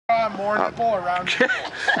More nipple around.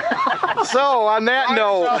 So on that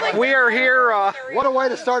note, we are here. What a way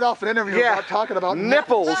to start off an interview without talking about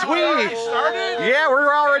nipples. Yeah,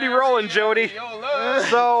 we're already rolling, Jody.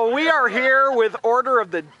 So we are here with Order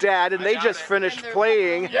of the Dead, and they just finished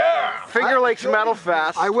playing Finger Lakes Metal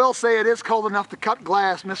Fest. I will say it is cold enough to cut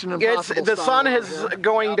glass, Mission Impossible. The sun is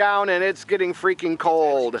going down, and it's getting freaking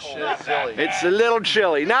cold. It's a little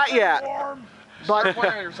chilly. Not yet. But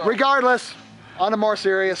regardless, on a more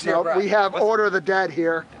serious note, we have Order of the Dead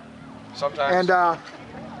here. Sometimes. And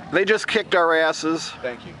they just kicked our asses.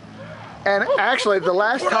 Thank you. And actually, the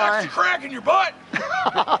last time, crack in your butt.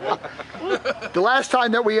 the last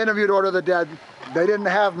time that we interviewed Order of the Dead, they didn't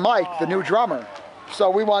have Mike, the new drummer. So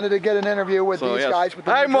we wanted to get an interview with these guys. With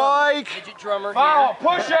the Hi, new drummer. Mike. Midget drummer. Oh,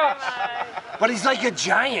 push-ups. But he's like a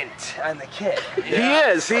giant on the kit. He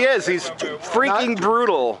is. He's freaking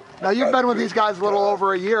brutal. Now you've been with these guys a little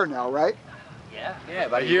over a year now, right? Yeah,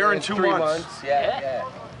 about a year and 2 months. Yeah.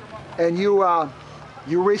 And you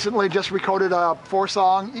recently just recorded a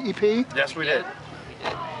 4-song EP? Yes, we did.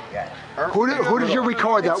 Who did you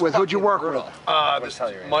record that with? Who'd you work with?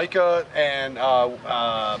 Micah and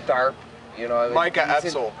Darp, you know. Micah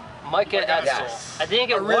Etzel. Micah Etzel. Yes. I think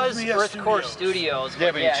it was Earthcore Studios.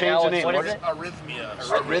 Yeah, but you changed the name. What is it? Arrhythmia.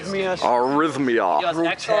 He does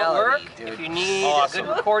excellent work. Dude. If you need a good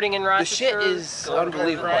recording in Rochester, The shit is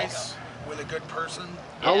unbelievable. With a good person.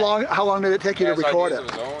 How long did it take you to record it?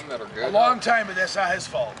 A long time, but that's not his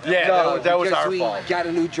fault. Yeah, that was our we fault. got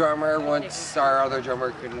a new drummer once our other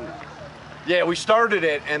drummer couldn't. Yeah, we started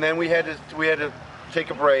it, and then we had to take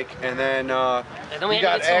a break, and then we had to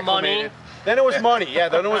get some money. Then it was money. Yeah,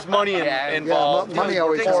 then it was money involved. Money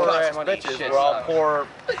always Poor costs ass money. bitches. Shit We're all sucks. poor,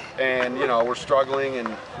 and we're struggling and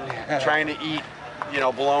trying to eat,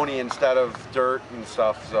 bologna instead of dirt and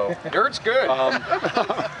stuff. So Dirt's good.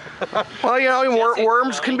 Well,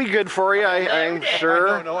 worms can be good for you. I'm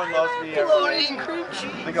sure. No one loves me. I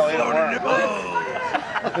think I'll eat a worm.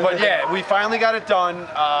 But yeah, we finally got it done.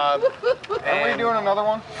 Are we doing another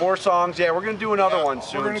one? 4 songs. Yeah, we're gonna do another one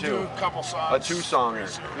soon We're gonna too. do a couple songs. A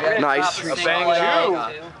 2-songer. Nice. A bang it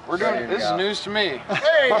out. We're doing. This is news to me.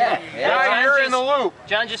 Yeah, you're in the loop.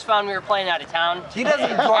 John just found we were playing out of town. He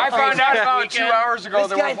doesn't. I found out about 2 hours ago This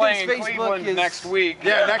that guy we're playing in thinks Facebook Cleveland is- next week.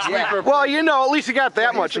 Yeah, next week we're. Well, at least you got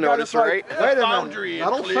that much notice, right? Wait a Foundry minute. in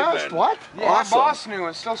Metal Cleveland. Fest? What? My Awesome. boss knew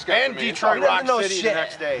and still sketched And me. Detroit He doesn't Rock know City shit. the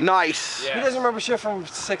next day. Nice. He doesn't remember shit from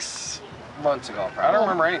 6 months ago. I don't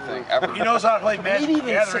remember anything ever. He knows how to play Magic Maybe the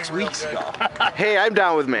even Gathering 6 real weeks good. ago. Hey, I'm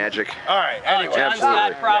down with magic. All right. Anyway. John's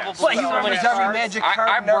got probably But he so many remembers every cards. magic I- card.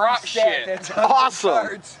 I and every brought stat shit. that's on the Awesome.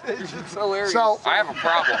 cards. It's just hilarious. So I have a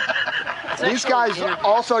problem. these guys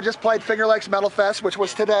also just played Finger Lakes Metal Fest, which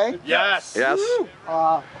was today. Yes. Yes.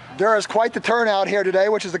 There is quite the turnout here today,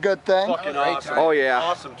 which is a good thing. Fucking awesome. Oh, yeah.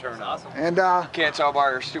 Awesome turnout. And Can't tell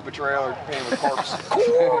by your stupid trailer painted with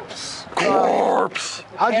corpse. Corpse.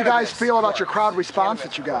 how'd you guys feel about your crowd response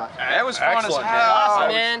that you got? That was fun as Excellent, hell. Awesome,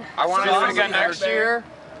 man. I want to do it again next year.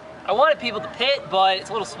 I wanted people to pit, but it's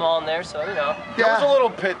a little small in there, so There was a little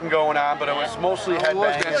pitting going on, but it was mostly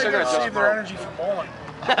headbanging. They're Cigarettes gonna just save broke. energy for bowling.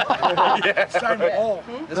 It's time to bowl.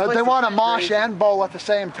 They want to mosh and bowl at the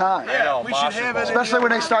same time. I know, we should have it. Especially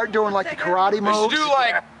when they start doing like the karate They should moves. do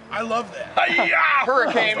like I love that.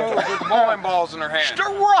 hurricane moves with bowling balls in their hand. You're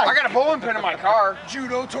right. I got a bowling pin in my car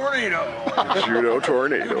Judo tornado. Judo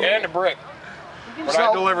tornado. and a brick. But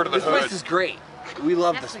So, I delivered to the This place hood. is great. We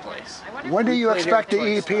love this place. When do you expect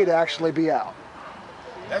the EP to actually be out?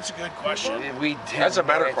 That's a good question. That's a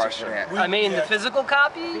better question. I mean, the physical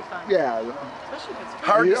copy? Yeah.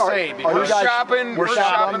 Hard to Are say you because We're guys- shopping. we're We're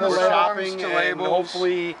shopping shopping the the label. songs to and labels.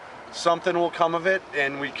 hopefully something will come of it,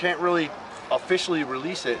 and we can't really officially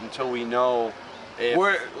release it until we know if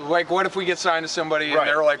What if we get signed to somebody and Right.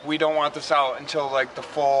 they're like, we don't want this out until like the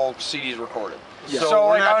full CD's recorded. Yeah. So we're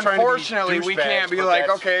like, not trying to be unfortunately, we douchebags, can't be but like,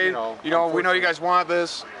 that's, okay, we know you guys want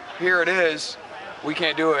this. Here it is. We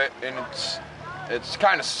can't do it, and it's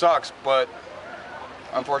kind of sucks, but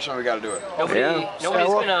unfortunately, we got to do it. Nobody's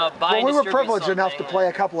well, gonna buy and we were distribute privileged enough to something. play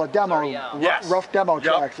a couple of demo, Yes. rough demo Yep.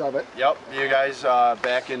 tracks of it. Yep, you guys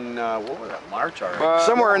back in what was that, March already?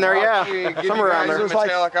 Somewhere in there, yeah. Give Somewhere you around guys there. a It was like-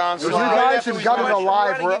 Metallic You Onslaught. guys have got it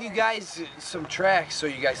alive. We want to give you guys some tracks so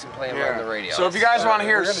you guys can play them on the radio. So if you guys want to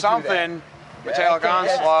hear We're gonna do something, Metallic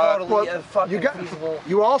That's Onslaught. totally Well, fucking you got, feasible.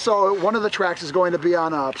 you also, one of the tracks is going to be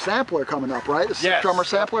on a sampler coming up, right? The Yes. drummer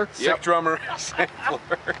sampler? Sick drummer sampler.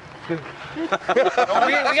 We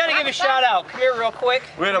gotta give a shout out. Come here real quick.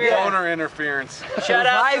 We had a boner interference. Shout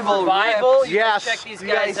out to Revival. You Yes. guys check these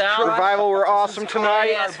guys out. Revival were awesome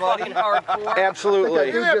tonight. That's fucking hardcore. Absolutely.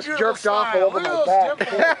 You just jerked off all over my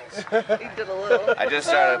back. I just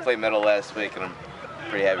started to play metal last week and I'm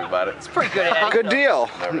pretty happy about it. It's pretty good at it. Good deal.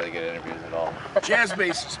 Not really good interviews at all. Jazz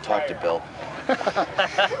bass. Talk to Bill. Bill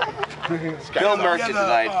murked it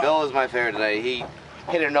tonight. Bill is my favorite tonight. He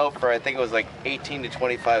hit a note for I think it was like 18 to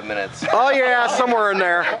 25 minutes. Oh yeah, somewhere in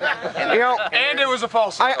there. You know, And it was a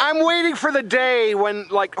false. I'm waiting for the day when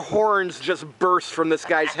like horns just burst from this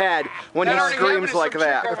guy's head when he screams like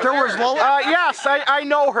that. If there was Yes, I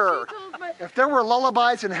know her. if there were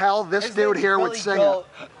lullabies in hell, this dude here would sing it.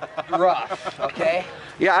 Rough, okay?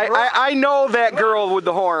 Yeah, I know that girl with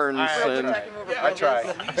the horns. And I try.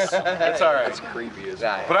 That's all right. It's creepy as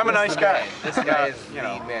hell. But I'm a nice guy. This guy is You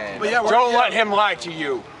know. the man. But yeah, Don't let him lie to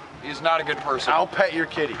you. He's not a good person. I'll pet your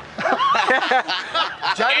kitty.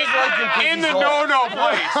 John doesn't like you 'cause In he's the old. no-no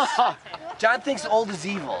place. John thinks old is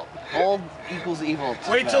evil. Old equals evil.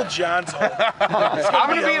 wait till John's home. I'm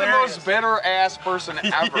gonna be the most bitter ass person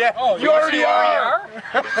ever. Yeah. Oh, You already are.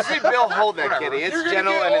 See Bill hold that kitty. It's You're gonna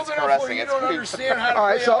gentle get and old it's enough where caressing. you It's don't creepy. understand how to All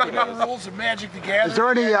right, play so- up the rules of Magic the Gathering. Is there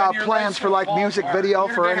any and your plans life's for like gonna fall music apart. video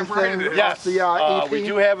You're for damn right anything it is. off the EP? We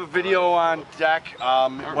do have a video on deck.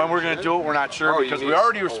 When we're going to do it, we're not sure because we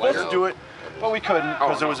already were supposed to do it, but we couldn't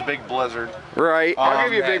because it was a big blizzard. right. I'll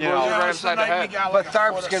give you a big you know. blizzard Yeah, right it's the upside the night we head. got But like a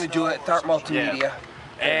Tharp's foot gonna of do it. Tharp Multimedia.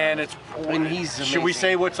 And it's. And he's amazing. Should we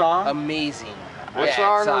say what song? Amazing. What Yeah,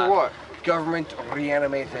 song it's, or what? Government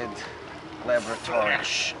reanimated laboratory.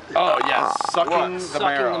 Oh yes, sucking the Sucking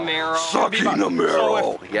marrow. the marrow. Sucking the So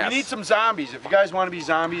marrow. if Yes. we need some zombies. If you guys want to be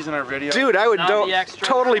zombies in our video, Dude, I would Zombie extra.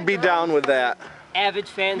 totally be down with that. Avid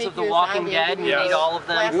fans of The Walking Dead. We need all of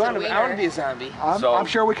them. I want to be a zombie. I'm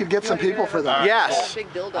sure we could get some people for that. Yes.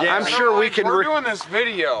 Yeah, I'm sure we can. We're doing this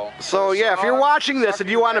video. So yeah, if you're watching this and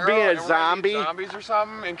you want to be a zombie, Zombies or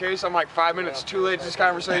something, in case I'm like 5 minutes too late to this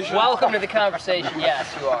conversation. Welcome to the conversation. Yes,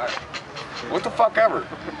 you are. What the fuck ever.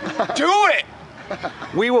 Do it!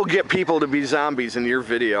 we will get people to be zombies in your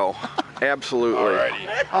video. Absolutely. All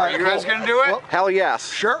right, You guys cool. gonna do it? Hell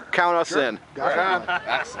yes. Sure. Count us in.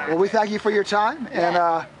 Well, we thank you for your time,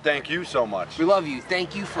 and thank you so much. We love you.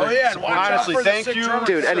 Thank you for Oh yeah, and watch out Honestly, for the thank sick you, drummer.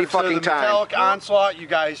 Dude, any to fucking the time. Metallic Onslaught. You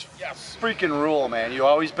guys freaking rule, man. You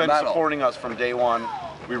always been Metal. supporting us from day one.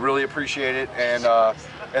 We really appreciate it, and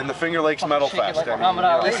the Finger Lakes Metal Shake it Fest. like I mean, Muhammad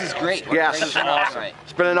Ali. This is great. Yes. This is awesome.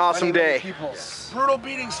 It's been an awesome day. Brutal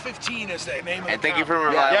Beatings 15 is the name of And the thank you for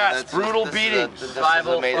company. reminding Yes, me. This brutal is beatings. This is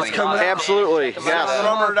Revival. amazing. Absolutely. Yes. Yes.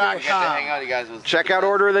 I get to hang out, you guys. It was Check out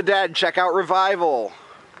Order of the Dead. Check out Revival.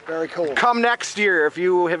 very cool. Come next year if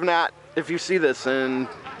you have not, if you see this and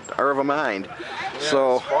are of a mind.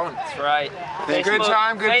 So Fun. That's right. Good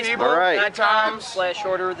time, good Facebook, people. All right. Good times.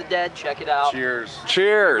 /Order of the Dead. Check it out. cheers.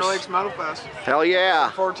 cheers. Lakes Metal Fest Hell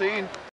yeah. 14.